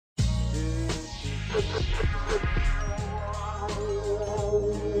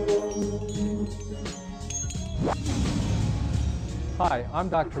Hi, I'm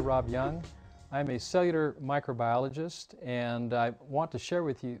Dr. Rob Young. I'm a cellular microbiologist, and I want to share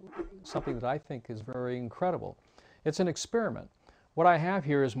with you something that I think is very incredible. It's an experiment. What I have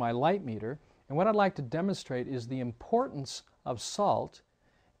here is my light meter, and what I'd like to demonstrate is the importance of salt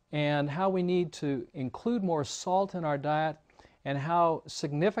and how we need to include more salt in our diet, and how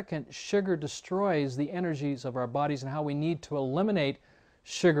significant sugar destroys the energies of our bodies, and how we need to eliminate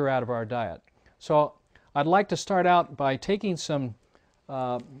sugar out of our diet. So I'd like to start out by taking some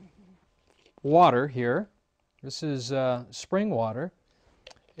water here. This is spring water,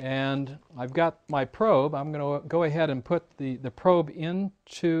 and I've got my probe. I'm going to go ahead and put the probe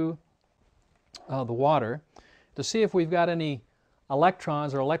into the water to see if we've got any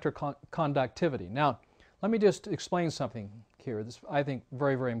electrons or electroconductivity. Now, let me just explain something here. This, I think,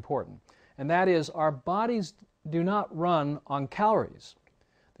 very, very important, and that is our bodies do not run on calories.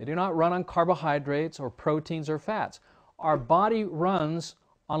 They do not run on carbohydrates or proteins or fats. Our body runs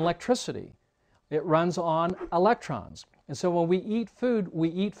on electricity. It runs on electrons. And so when we eat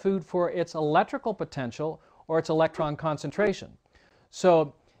food for its electrical potential or its electron concentration.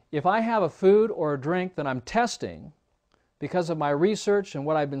 So if I have a food or a drink that I'm testing, because of my research and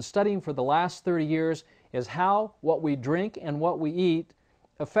what I've been studying for the last 30 years, is how what we drink and what we eat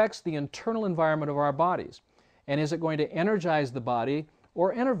affects the internal environment of our bodies. And is it going to energize the body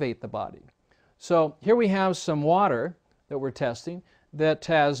or enervate the body? So here we have some water that we're testing that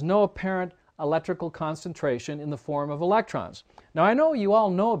has no apparent electrical concentration in the form of electrons. Now, I know you all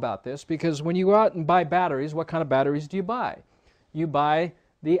know about this because when you go out and buy batteries, what kind of batteries do you buy? You buy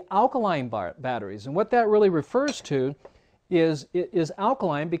the alkaline batteries, and what that really refers to is it is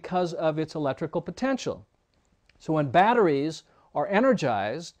alkaline because of its electrical potential. So when batteries are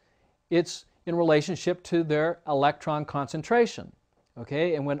energized, it's in relationship to their electron concentration.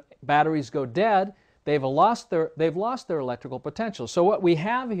 Okay, and when batteries go dead, they've lost their electrical potential. So what we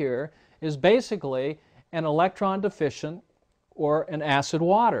have here is basically an electron deficient or an acid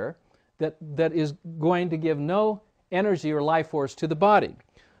water that is going to give no energy or life force to the body.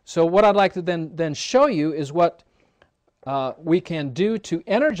 So what I'd like to then show you is what we can do to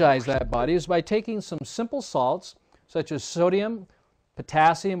energize that body is by taking some simple salts such as sodium,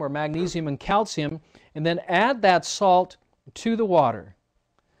 potassium, or magnesium and calcium, and then add that salt to the water.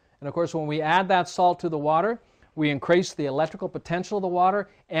 And of course, when we add that salt to the water, we increase the electrical potential of the water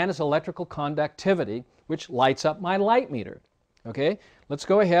and its electrical conductivity, which lights up my light meter. Okay, let's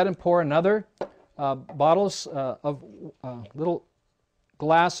go ahead and pour another little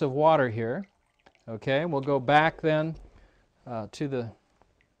glass of water here. Okay, we'll go back then to the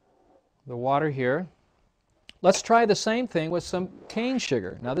water here. Let's try the same thing with some cane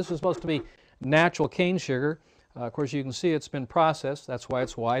sugar. Now, this is supposed to be natural cane sugar. Of course, you can see it's been processed. That's why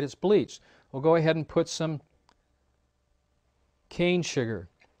it's white. It's bleached. We'll go ahead and put some cane sugar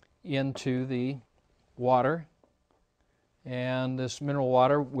into the water. And this mineral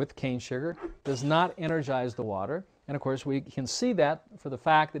water with cane sugar does not energize the water. And of course, we can see that for the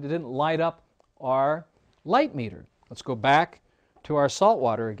fact that it didn't light up our light meter. Let's go back to our salt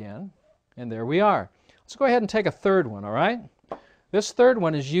water again. And there we are. Let's go ahead and take a third one, all right? This third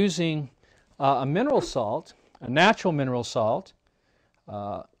one is using a mineral salt, a natural mineral salt,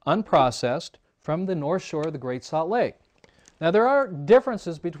 unprocessed, from the North Shore of the Great Salt Lake. Now, there are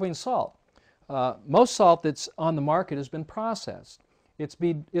differences between salt. Most salt that's on the market has been processed. It's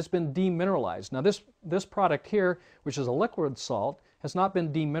been demineralized. Now, this product here, which is a liquid salt, has not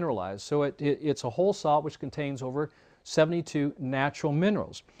been demineralized. So it's a whole salt which contains over 72 natural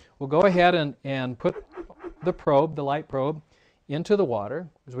minerals. We'll go ahead and put the probe, the light probe, into the water.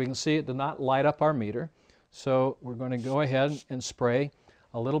 As we can see, it did not light up our meter. So we're going to go ahead and spray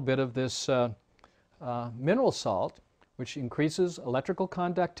a little bit of this mineral salt, which increases electrical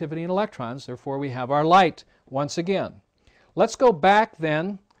conductivity in electrons. Therefore, we have our light once again. Let's go back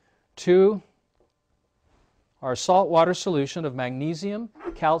then to our salt water solution of magnesium,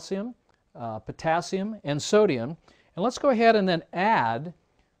 calcium, potassium, and sodium. And let's go ahead and then add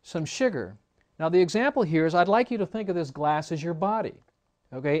some sugar. Now, the example here is I'd like you to think of this glass as your body,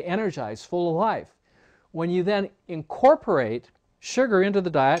 okay, energized, full of life. When you then incorporate sugar into the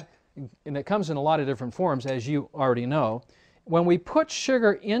diet, and it comes in a lot of different forms, as you already know, when we put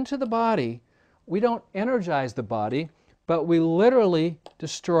sugar into the body, we don't energize the body, but we literally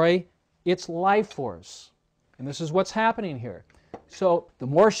destroy its life force. And this is what's happening here. So the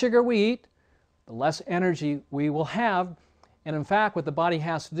more sugar we eat, the less energy we will have. And in fact, what the body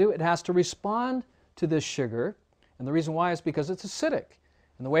has to do, it has to respond to this sugar. And the reason why is because it's acidic.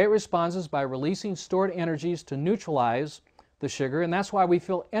 And the way it responds is by releasing stored energies to neutralize the sugar, and that's why we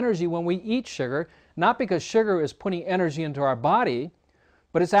feel energy when we eat sugar, not because sugar is putting energy into our body,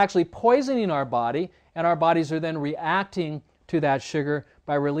 but it's actually poisoning our body, and our bodies are then reacting to that sugar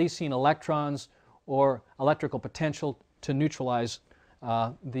by releasing electrons or electrical potential to neutralize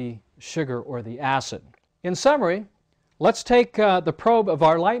the sugar or the acid. In summary, let's take the probe of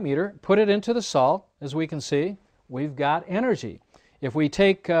our light meter, put it into the salt. As we can see, we've got energy. If we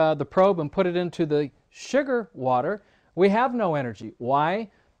take the probe and put it into the sugar water, we have no energy.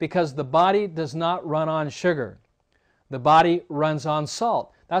 Why? Because the body does not run on sugar. The body runs on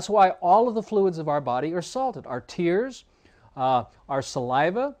salt. That's why all of the fluids of our body are salted. Our tears, our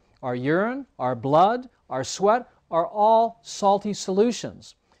saliva, our urine, our blood, our sweat are all salty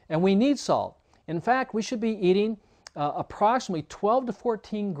solutions. And we need salt. In fact, we should be eating approximately 12 to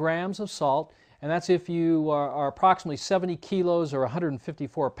 14 grams of salt, and that's if you are approximately 70 kilos or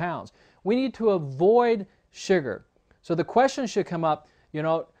 154 pounds. We need to avoid sugar. So the question should come up,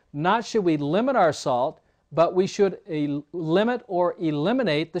 not should we limit our salt, but we should limit or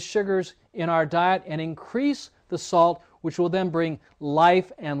eliminate the sugars in our diet and increase the salt, which will then bring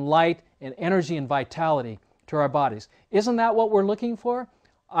life and light and energy and vitality to our bodies. Isn't that what we're looking for?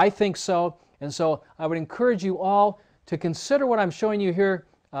 I think so. And so I would encourage you all to consider what I'm showing you here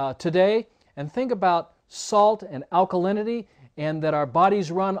today and think about salt and alkalinity, and that our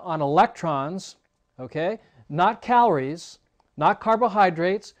bodies run on electrons, okay? Not calories, not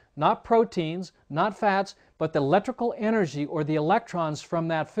carbohydrates, not proteins, not fats, but the electrical energy or the electrons from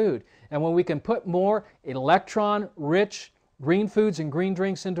that food. And when we can put more electron-rich green foods and green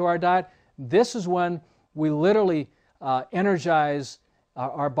drinks into our diet, this is when we literally energize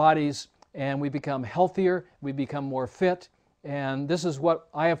our bodies, and we become healthier, we become more fit, and this is what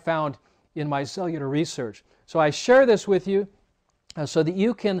I have found in my cellular research. So I share this with you so that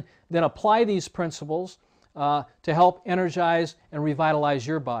you can then apply these principles to help energize and revitalize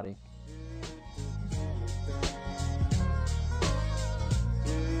your body.